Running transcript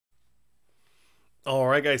All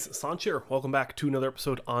right, guys, Sanch here. Welcome back to another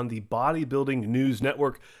episode on the Bodybuilding News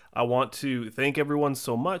Network. I want to thank everyone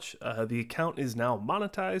so much. The account is now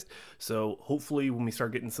monetized, so hopefully when we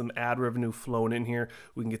start getting some ad revenue flowing in here,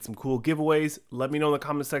 we can get some cool giveaways. Let me know in the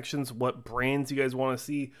comment sections what brands you guys want to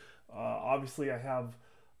see. Obviously, I have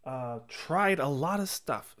tried a lot of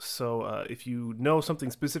stuff, so if you know something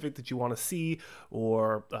specific that you want to see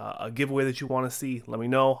or a giveaway that you want to see, let me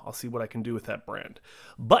know. I'll see what I can do with that brand.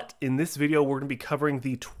 But in this video, we're going to be covering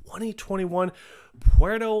the 2021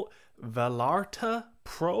 Puerto Vallarta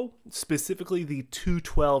Pro, specifically the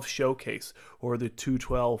 212 showcase or the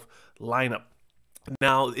 212 lineup.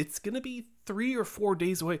 Now, it's going to be 3 or 4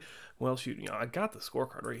 days away. Well, shoot, I got the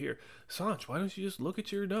scorecard right here. Sanch, why don't you just look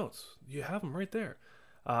at your notes? You have them right there.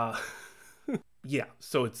 Yeah,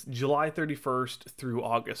 so it's July 31st through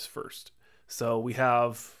August 1st. So we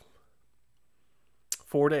have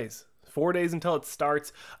 4 days. 4 days until it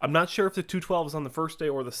starts. I'm not sure if the 212 is on the first day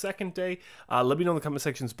or the second day. Let me know in the comment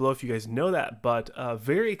sections below if you guys know that. But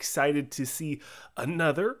very excited to see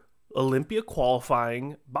another Olympia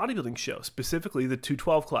qualifying bodybuilding show, specifically the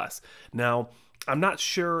 212 class. Now, I'm not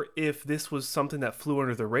sure if this was something that flew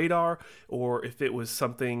under the radar or if it was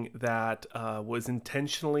something that was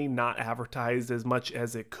intentionally not advertised as much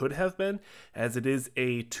as it could have been, as it is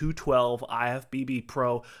a 212 IFBB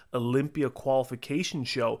Pro Olympia qualification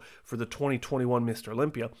show for the 2021 Mr.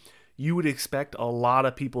 Olympia. You would expect a lot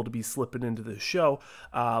of people to be slipping into this show,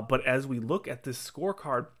 but as we look at this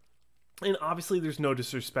scorecard, and obviously there's no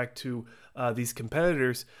disrespect to these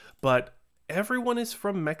competitors, but everyone is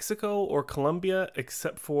from Mexico or Colombia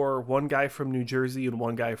except for one guy from New Jersey and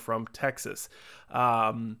one guy from Texas.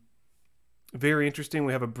 Very interesting.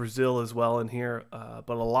 We have a Brazil as well in here, but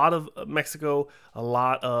a lot of Mexico, a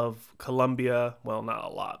lot of Colombia. Well, not a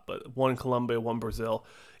lot, but one Colombia, one Brazil,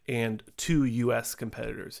 and 2 U.S.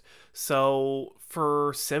 competitors. So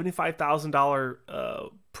for $75,000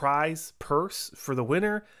 prize purse for the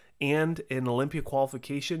winner and an Olympia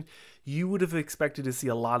qualification, you would have expected to see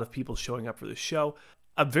a lot of people showing up for this show.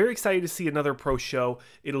 I'm very excited to see another pro show.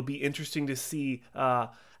 It'll be interesting to see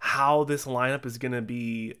how this lineup is going to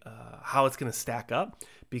be, how it's going to stack up,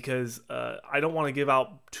 because I don't want to give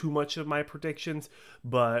out too much of my predictions,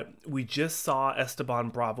 but we just saw Esteban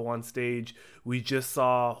Bravo on stage. We just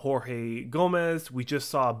saw Jorge Gomez. We just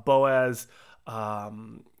saw BOAS.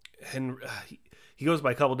 He goes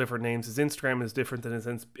by a couple different names. His Instagram is different than his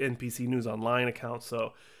NPC News Online account,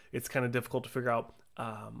 so it's kind of difficult to figure out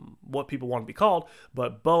what people want to be called.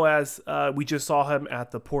 But BOAS, we just saw him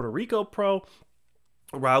at the Puerto Rico Pro.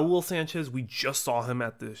 RAUL Sanchez, we just saw him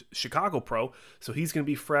at the Chicago Pro, so he's going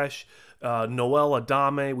to be fresh. NOEL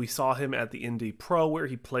ADAME, we saw him at the Indy Pro where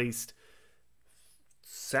he placed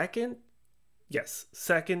second. Yes,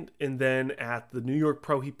 second. And then at the New York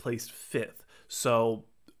Pro, he placed 5th. So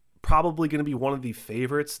probably going to be one of the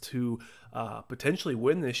favorites to potentially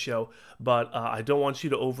win this show, but I don't want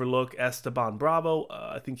you to overlook Esteban Bravo.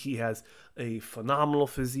 I think he has a phenomenal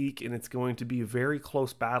physique, and it's going to be a very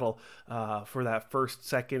close battle for that first,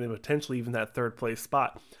 second, and potentially even that 3rd place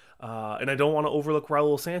spot. And I don't want to overlook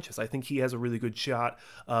RAUL Sanchez. I think he has a really good shot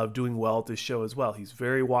of doing well at this show as well. He's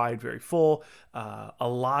very wide, very full. A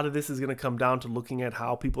lot of this is going to come down to looking at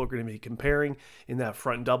how people are going to be comparing in that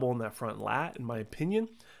front double and that front lat, in my opinion.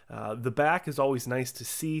 The back is always nice to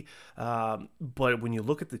see, but when you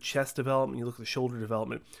look at the chest development, you look at the shoulder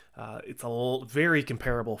development, it's very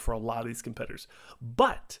comparable for a lot of these competitors.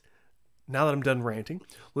 But now that I'm done ranting,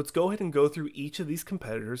 let's go ahead and go through each of these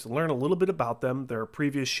competitors, learn a little bit about them, their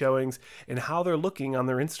previous showings, and how they're looking on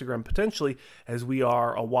their Instagram potentially, as we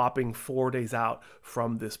are a whopping 4 days out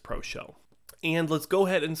from this pro show. And let's go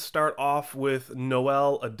ahead and start off with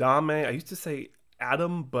NOEL ADAME. I used to say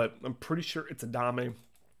Adam, but I'm pretty sure it's ADAME.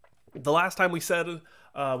 The last time we said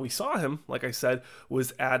we saw him, like I said,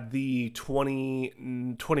 was at the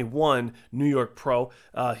 2021 New York Pro.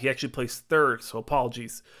 He actually placed 3rd, so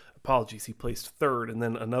apologies. He placed 3rd, and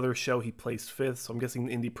then another show he placed 5th. So I'm guessing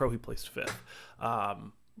the Indy Pro he placed 5th.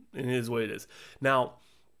 And it is what it is. Now,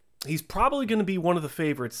 he's probably going to be one of the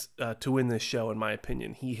favorites to win this show, in my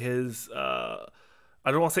opinion. He has, I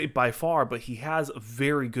don't want to say by far, but he has a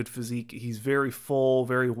very good physique. He's very full,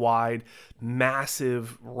 very wide,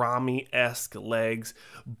 massive Rami-esque legs.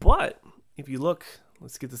 But if you look,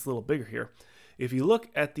 let's get this a little bigger here. If you look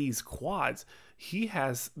at these quads, he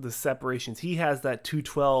has the separations. He has that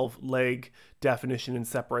 212 leg definition and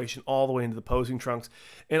separation all the way into the posing trunks.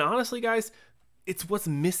 And honestly, guys, it's what's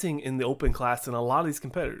missing in the open class and a lot of these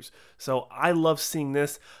competitors. So I love seeing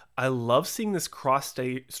this. I love seeing this cross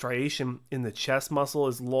striation in the chest muscle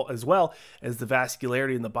as well as the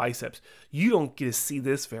vascularity in the biceps. You don't get to see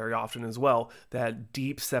this very often as well, that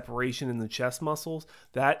deep separation in the chest muscles.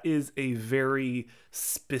 That is a very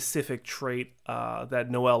specific trait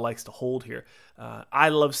that Noel likes to hold here. I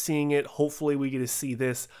love seeing it. Hopefully we get to see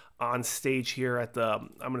this on stage here at the,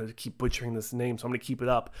 I'm going to keep butchering this name, so I'm going to keep it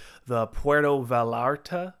up, the Puerto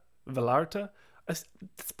Vallarta.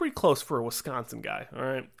 That's pretty close for a Wisconsin guy, all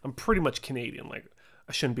right? I'm pretty much Canadian. Like,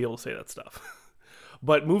 I shouldn't be able to say that stuff.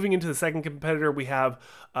 But moving into the second competitor, we have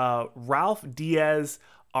Ralph Diaz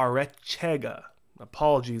ARECHIGA.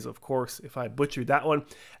 Apologies, of course, if I butchered that one.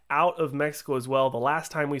 Out of Mexico as well. The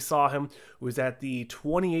last time we saw him was at the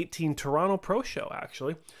 2018 Toronto Pro Show,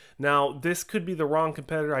 actually. Now, this could be the wrong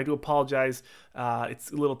competitor. I do apologize.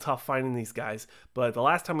 It's a little tough finding these guys. But the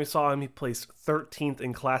last time we saw him, he placed 13th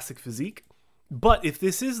in Classic Physique. But if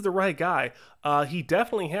this is the right guy, he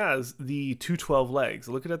definitely has the 212 legs.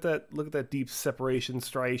 Look at that. Look at that deep separation,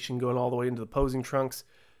 striation going all the way into the posing trunks.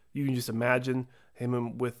 You can just imagine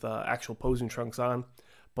him with actual posing trunks on.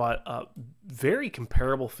 But very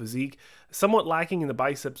comparable physique, somewhat lacking in the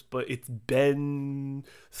biceps, but it's been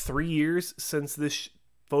 3 years since this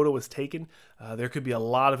photo was taken. There could be a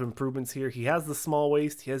lot of improvements here. He has the small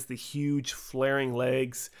waist, he has the huge flaring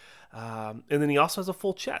legs, and then he also has a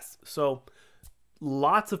full chest. So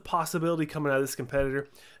lots of possibility coming out of this competitor.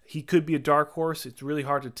 He could be a dark horse. It's really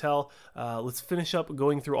hard to tell. Let's finish up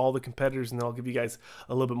going through all the competitors, and then I'll give you guys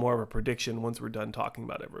a little bit more of a prediction once we're done talking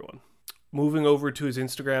about everyone. Moving over to his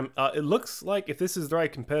Instagram, it looks like, if this is the right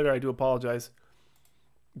competitor, I do apologize,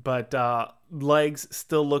 but legs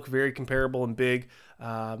still look very comparable and big.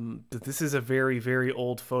 But this is a very, very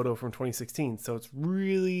old photo from 2016, so it's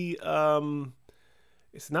really,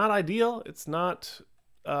 it's not ideal. It's not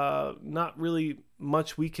really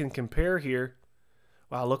much we can compare here.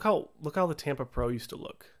 Wow, look how the Tampa Pro used to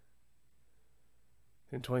look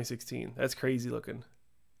in 2016. That's crazy looking.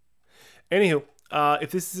 Anywho,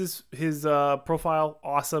 if this is his profile,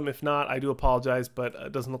 awesome. If not, I do apologize, but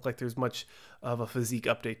it doesn't look like there's much of a physique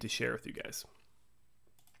update to share with you guys.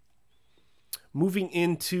 Moving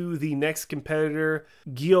into the next competitor,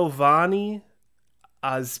 GIOVANNI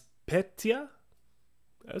AZPEITA.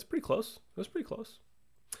 That's pretty close. That's pretty close.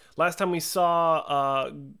 Last time we saw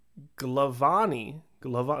GIOVANNI,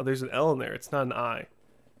 there's an L in there. It's not an I.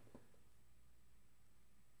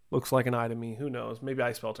 Looks like an I to me. Who knows? Maybe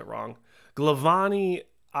I spelled it wrong. GIOVANNI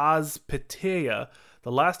AZPEITA.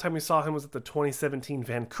 The last time we saw him was at the 2017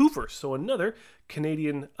 Vancouver, so another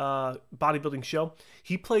Canadian bodybuilding show.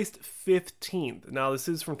 He placed 15th. Now, this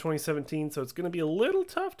is from 2017, so it's going to be a little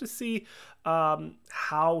tough to see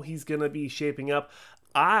how he's going to be shaping up.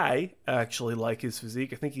 I actually like his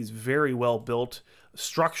physique. I think he's very well built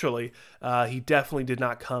structurally. He definitely did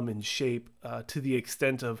not come in shape to the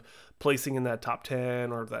extent of placing in that top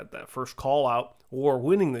 10 or that first call out or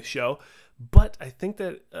winning the show. But I think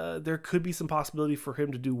that there could be some possibility for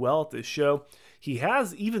him to do well at this show. He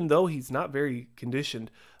has, even though he's not very conditioned,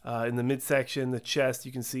 in the midsection, the chest,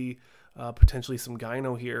 you can see potentially some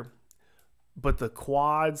gyno here. But the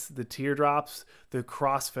quads, the teardrops, the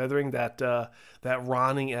cross feathering, that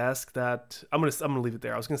Ronnie-esque, that I'm gonna leave it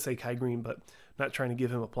there. I was gonna say Kai Green, but I'm not trying to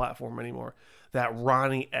give him a platform anymore. That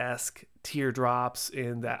Ronnie-esque teardrops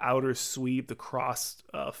and that outer sweep, the cross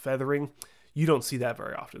feathering, you don't see that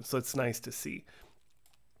very often, so it's nice to see.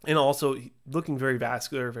 And also looking very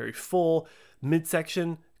vascular, very full,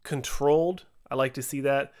 midsection controlled. I like to see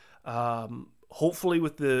that. Hopefully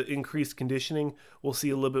with the increased conditioning, we'll see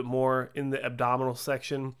a little bit more in the abdominal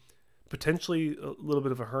section, potentially a little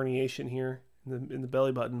bit of a herniation here in the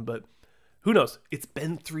belly button, but who knows? It's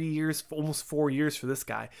been 3 years, almost 4 years for this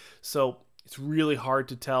guy. So it's really hard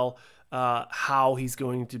to tell how he's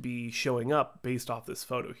going to be showing up based off this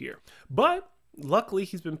photo here. But luckily,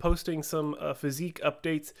 he's been posting some physique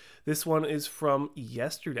updates. This one is from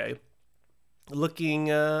yesterday. Looking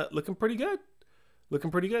pretty good. Looking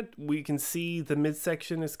pretty good. We can see the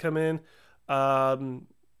midsection has come in.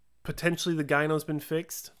 Potentially the gyno's been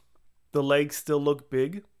fixed. The legs still look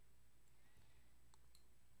big.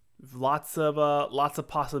 Lots of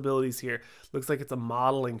possibilities here. Looks like it's a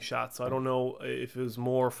modeling shot, so I don't know if it was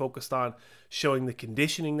more focused on showing the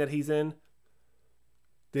conditioning that he's in.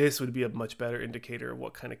 This would be a much better indicator of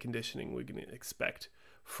what kind of conditioning we can expect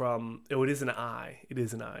from. Oh, it is an I. It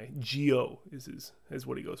is an I. Gio is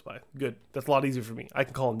what he goes by. Good. That's a lot easier for me. I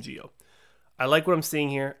can call him Gio. I like what I'm seeing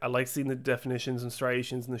here. I like seeing the definitions and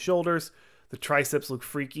striations in the shoulders. The triceps look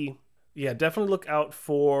freaky. Yeah, definitely look out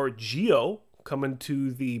for Gio coming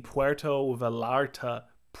to the Puerto Vallarta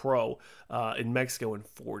Pro in Mexico in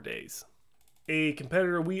 4 days. A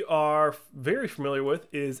competitor we are very familiar with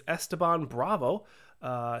is Esteban Bravo.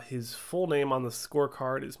 His full name on the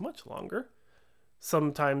scorecard is much longer.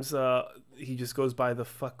 Sometimes he just goes by the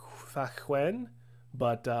Fuquene,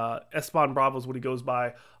 but Esteban Bravo is what he goes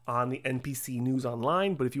by on the NPC News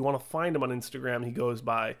Online. But if you want to find him on Instagram, he goes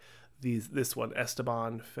by this one,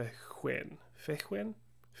 Esteban Fuquene. Fuquene?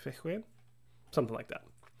 Something like that.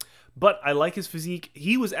 But I like his physique.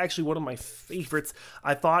 He was actually one of my favorites.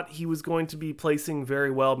 I thought he was going to be placing very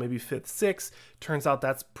well, maybe 5th, 6th. Turns out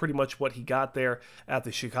that's pretty much what he got there at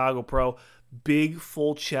the Chicago Pro. Big,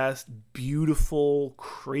 full chest, beautiful,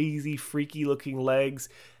 crazy, freaky looking legs.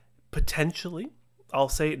 Potentially, I'll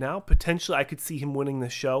say it now, potentially I could see him winning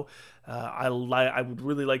this show. I would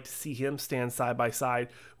really like to see him stand side by side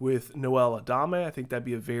with NOEL ADAME. I think that'd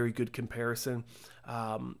be a very good comparison.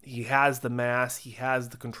 He has the mass, he has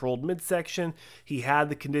the controlled midsection, he had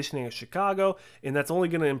the conditioning at Chicago, and that's only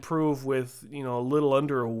going to improve with, you know, a little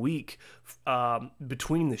under a week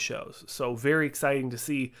between the shows. So very exciting to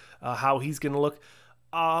see how he's going to look.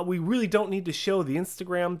 We really don't need to show the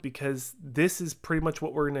Instagram because this is pretty much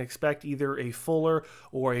what we're going to expect, either a fuller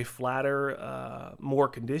or a flatter, more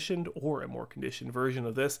conditioned or a more conditioned version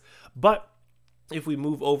of this. But if we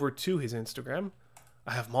move over to his Instagram,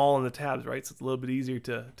 I have them all in the tabs, right? So it's a little bit easier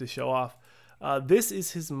to show off. This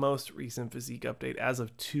is his most recent physique update as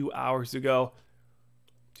of 2 hours ago.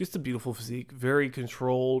 Just a beautiful physique, very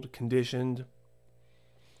controlled, conditioned.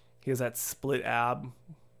 He has that split ab.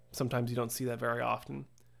 Sometimes you don't see that very often.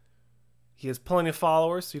 He has plenty of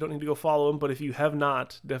followers, so you don't need to go follow him, but if you have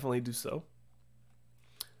not, definitely do so.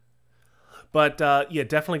 But yeah,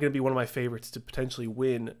 definitely going to be one of my favorites to potentially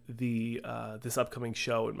win the this upcoming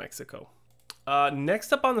show in Mexico.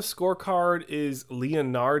 Next up on the scorecard is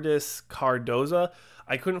Leonardis CAROZA.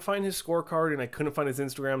 I couldn't find his scorecard and I couldn't find his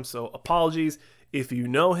Instagram, so apologies. If you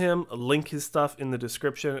know him, link his stuff in the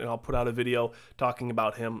description and I'll put out a video talking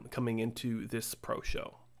about him coming into this pro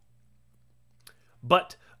show.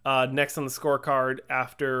 But next on the scorecard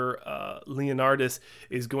after Leonardis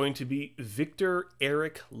is going to be Victor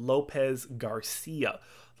ERICLOPEZ Garcia.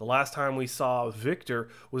 The last time we saw Victor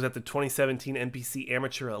was at the 2017 NPC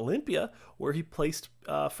Amateur Olympia, where he placed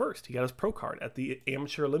first. He got his pro card at the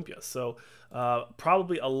Amateur Olympia. So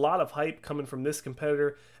probably a lot of hype coming from this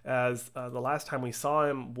competitor, as the last time we saw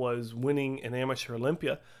him was winning an Amateur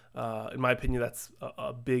Olympia. In my opinion, that's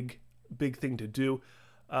a big thing to do.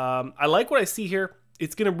 I like what I see here.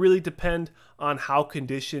 It's going to really depend on how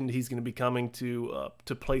conditioned he's going to be coming to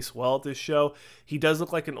place well at this show. He does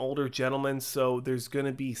look like an older gentleman, so there's going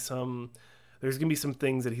to be some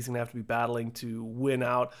things that he's going to have to be battling to win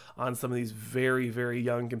out on some of these very, very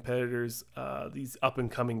young competitors, these up and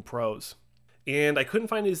coming pros. And I couldn't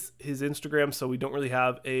find his Instagram, so we don't really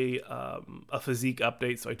have a physique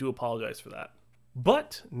update, so I do apologize for that.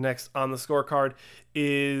 But next on the scorecard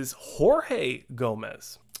is Jorge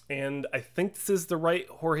Gomez. And I think this is the right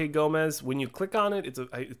Jorge Gomez. When you click on it,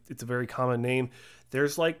 it's a very common name.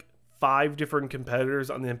 There's like 5 different competitors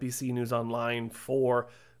on the NPC News Online for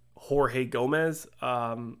Jorge Gomez.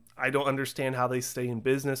 I don't understand how they stay in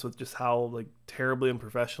business with just how like terribly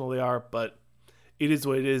unprofessional they are, but it is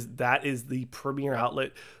what it is. That is the premier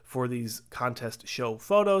outlet for these contest show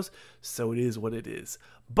photos, so it is what it is.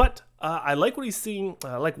 But I like what he's seeing.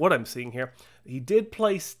 I like what I'm seeing here. He did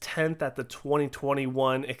place 10th at the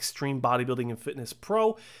 2021 Extreme Bodybuilding and Fitness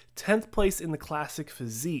Pro, 10th place in the Classic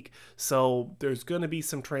Physique. So there's going to be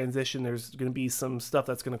some transition. There's going to be some stuff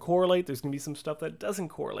that's going to correlate. There's going to be some stuff that doesn't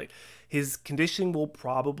correlate. His conditioning will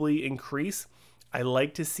probably increase. I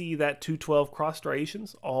like to see that 212 cross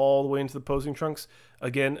striations all the way into the posing trunks.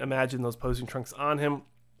 Again, imagine those posing trunks on him.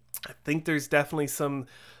 I think there's definitely some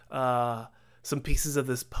pieces of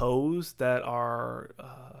this pose that are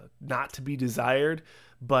not to be desired,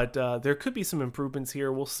 but there could be some improvements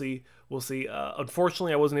here. We'll see. We'll see.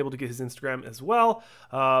 Unfortunately, I wasn't able to get his Instagram as well.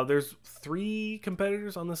 There's 3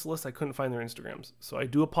 competitors on this list. I couldn't find their Instagrams, so I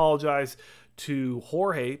do apologize to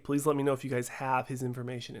Jorge. Please let me know if you guys have his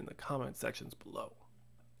information in the comment sections below.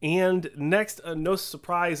 And next, no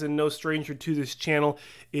surprise and no stranger to this channel,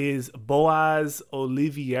 is BOAS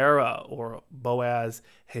Oliveira, or BOAS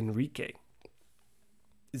HENRIQUE.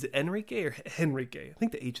 Is it Enrique or Henrique? I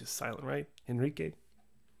think the H is silent, right? Henrique?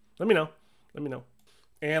 Let me know. Let me know.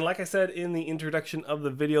 And like I said in the introduction of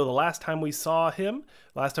the video, the last time we saw him,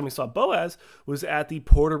 last time we saw BOAS, was at the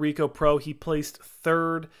Puerto Rico Pro. He placed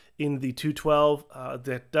 3rd in the 212.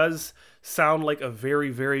 That does sound like a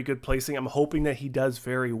very, very good placing. I'm hoping that he does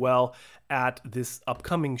very well at this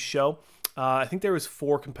upcoming show. I think there was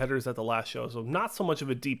 4 competitors at the last show, so not so much of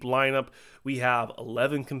a deep lineup. We have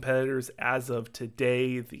 11 competitors as of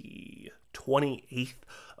today, the 28th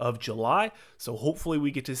of July. So hopefully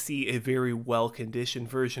we get to see a very well-conditioned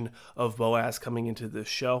version of BOAS coming into this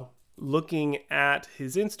show. Looking at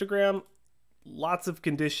his Instagram, lots of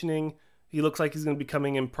conditioning. He looks like he's going to be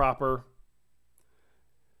coming in proper.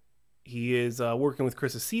 He is working with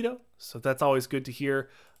Chris Aceto, so that's always good to hear.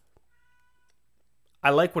 I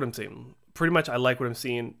like what I'm seeing. Pretty much I like what I'm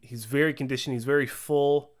seeing. He's very conditioned. He's very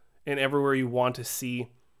full and everywhere you want to see.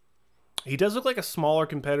 He does look like a smaller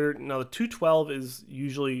competitor. Now, the 212 is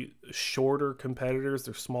usually shorter competitors.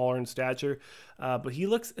 They're smaller in stature, but he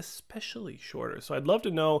looks especially shorter. So I'd love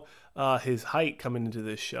to know his height coming into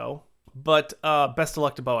this show. But best of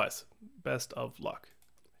luck to BOAS. Best of luck.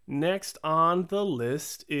 Next on the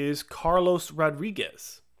list is Carlos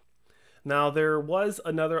Rodriguez. Now, there was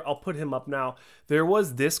another, I'll put him up now. There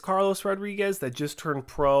was this Carlos Rodriguez that just turned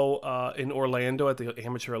pro in Orlando at the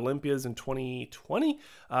Amateur Olympias in 2020.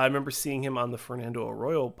 I remember seeing him on the Fernando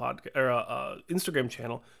Arroyo podcast, or, Instagram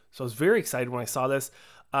channel. So I was very excited when I saw this.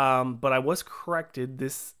 But I was corrected.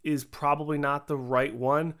 This is probably not the right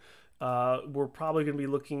one. We're probably going to be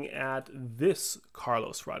looking at this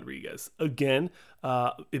Carlos Rodriguez. Again,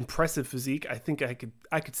 impressive physique. I think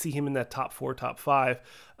I could see him in that top 4, top 5.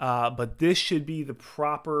 But this should be the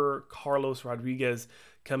proper Carlos Rodriguez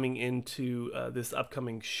coming into this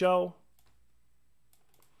upcoming show.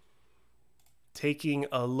 Taking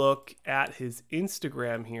a look at his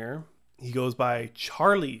Instagram here, he goes by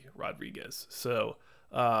Charlie Rodriguez. So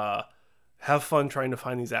have fun trying to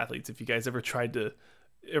find these athletes. If you guys ever try to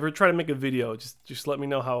make a video, just let me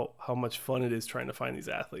know how much fun it is trying to find these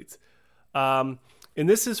athletes. And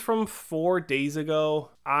this is from 4 days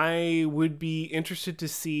ago. I would be interested to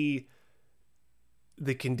see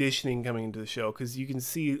the conditioning coming into the show, because you can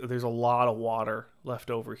see there's a lot of water left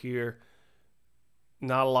over here.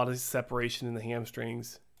 Not a lot of separation in the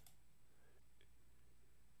hamstrings.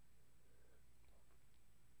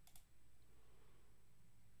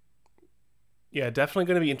 Yeah, definitely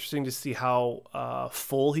going to be interesting to see how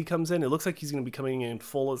full he comes in. It looks like he's going to be coming in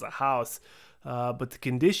full as a house, but the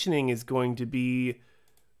conditioning is going to be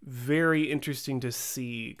very interesting to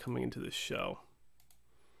see coming into this show.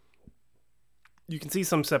 You can see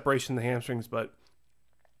some separation in the hamstrings, but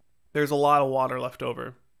there's a lot of water left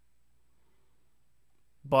over.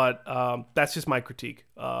 But that's just my critique.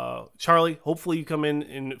 Charlie, hopefully you come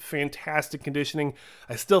in fantastic conditioning.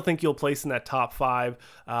 I still think you'll place in that top 5,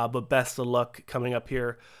 but best of luck coming up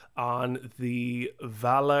here on the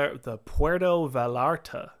Puerto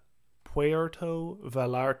Vallarta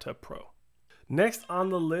Pro. Next on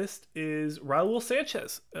the list is Raul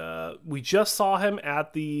Sanchez. We just saw him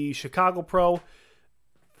at the Chicago Pro.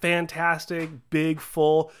 Fantastic, big,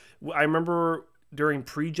 full. I remember during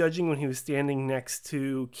prejudging when he was standing next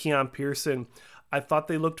to Keon Pearson, I thought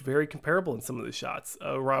they looked very comparable in some of the shots.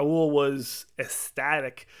 Raul was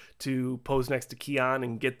ecstatic to pose next to Keon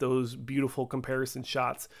and get those beautiful comparison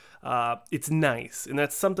shots. It's nice, and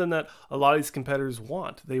that's something that a lot of these competitors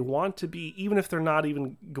want. They want to be, even if they're not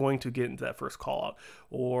even going to get into that first call out,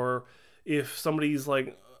 or if somebody's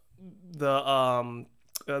like the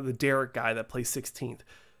Derek guy that plays 16th.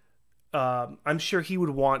 I'm sure he would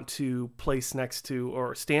want to place next to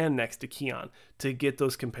or stand next to Keon to get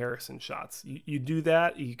those comparison shots. You do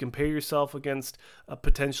that, you compare yourself against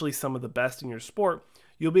potentially some of the best in your sport,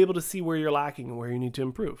 you'll be able to see where you're lacking and where you need to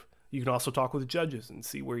improve. You can also talk with judges and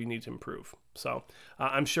see where you need to improve. So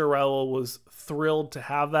I'm sure Raul was thrilled to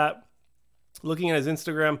have that. Looking at his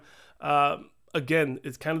Instagram, again,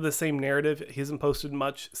 it's kind of the same narrative. He hasn't posted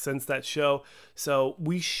much since that show. So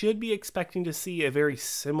we should be expecting to see a very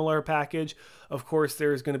similar package. Of course,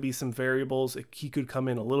 there's going to be some variables. He could come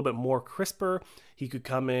in a little bit more crisper. He could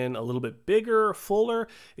come in a little bit bigger, fuller.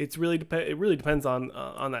 It really depends on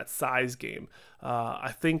that size game.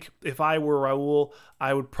 I think if I were Raul,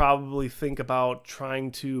 I would probably think about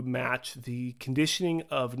trying to match the conditioning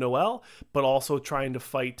of NOEL, but also trying to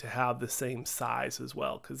fight to have the same size as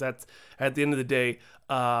well, because that's, at the end of the day,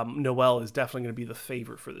 NOEL is definitely going to be the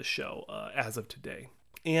favorite for the show as of today.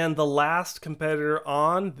 And the last competitor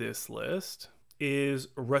on this list is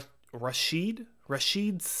RACHID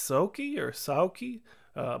SOUKI or SOUKI.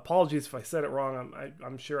 Apologies if I said it wrong.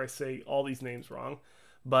 I'm sure I say all these names wrong.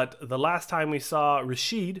 But the last time we saw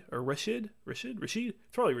Rashid, it's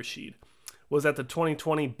probably Rashid, was at the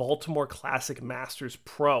 2020 Baltimore Classic Masters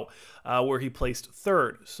Pro, where he placed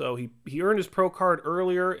 3rd. So he earned his pro card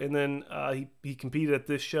earlier, and then he competed at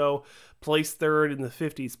this show, placed 3rd in the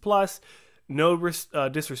 50s plus. No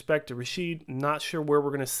disrespect to Rachid. Not sure where we're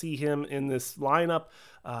going to see him in this lineup.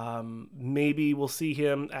 Maybe we'll see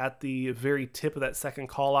him at the very tip of that second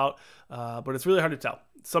call out, but it's really hard to tell.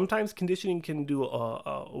 Sometimes conditioning can do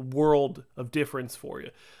a world of difference for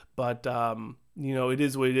you, but you know, it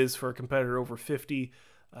is what it is for a competitor over 50.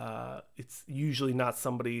 It's usually not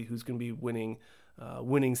somebody who's going to be winning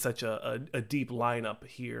such a deep lineup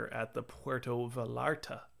here at the Puerto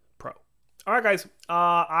Vallarta Pro. All right, guys,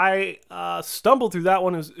 I stumbled through that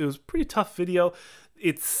one. It was a pretty tough video.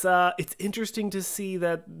 It's interesting to see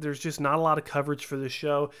that there's just not a lot of coverage for this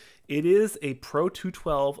show. It is a Pro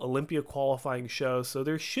 212 Olympia qualifying show, so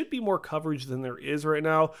there should be more coverage than there is right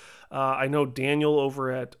now. I know Daniel over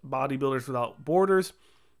at Bodybuilders Without Borders,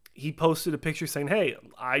 he posted a picture saying, hey,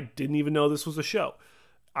 I didn't even know this was a show.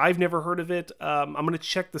 I've never heard of it. I'm going to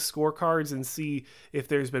check the scorecards and see if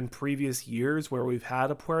there's been previous years where we've had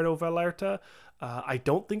a Puerto Vallarta. I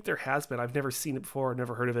don't think there has been. I've never seen it before. I've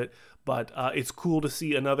never heard of it. But it's cool to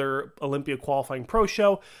see another Olympia qualifying pro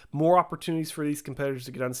show. More opportunities for these competitors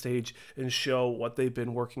to get on stage and show what they've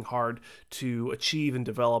been working hard to achieve and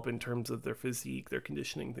develop in terms of their physique, their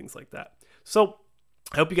conditioning, things like that. So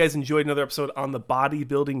I hope you guys enjoyed another episode on the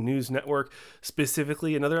Bodybuilding News Network,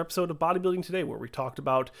 specifically another episode of Bodybuilding Today, where we talked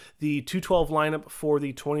about the 212 lineup for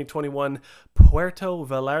the 2021 Puerto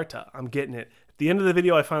Vallarta. I'm getting it. At the end of the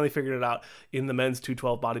video, I finally figured it out in the men's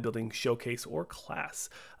 212 bodybuilding showcase or class.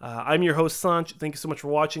 I'm your host, Sanch. Thank you so much for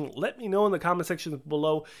watching. Let me know in the comment section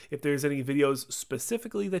below if there's any videos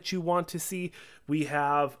specifically that you want to see. We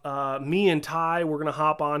have me and Ty. We're going to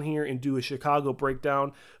hop on here and do a Chicago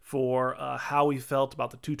breakdown for how we felt about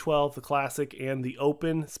the 212, the Classic, and the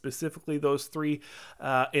Open, specifically those three.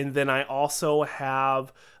 And then I also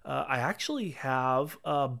have, I actually have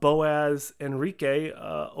BOAS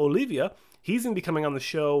HENRIQUE Olivia. He's going to be coming on the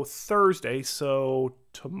show Thursday, so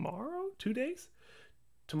tomorrow? 2 days?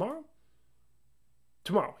 Tomorrow?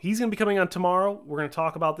 Tomorrow. He's going to be coming on tomorrow. We're going to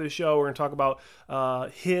talk about this show. We're going to talk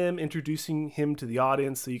about him, introducing him to the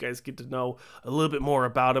audience so you guys get to know a little bit more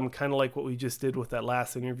about him, kind of like what we just did with that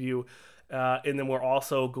last interview. And then we're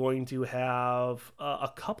also going to have a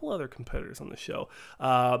couple other competitors on the show.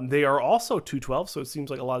 They are also 212, so it seems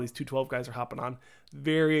like a lot of these 212 guys are hopping on.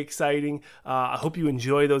 Very exciting. I hope you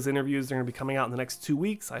enjoy those interviews. They're going to be coming out in the next 2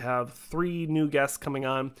 weeks. I have 3 new guests coming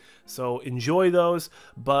on, so enjoy those.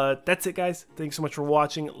 But that's it, guys. Thanks so much for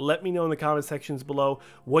watching. Let me know in the comment sections below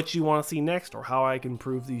what you want to see next or how I can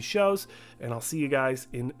improve these shows, and I'll see you guys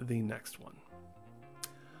in the next one.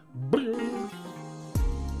 Bye.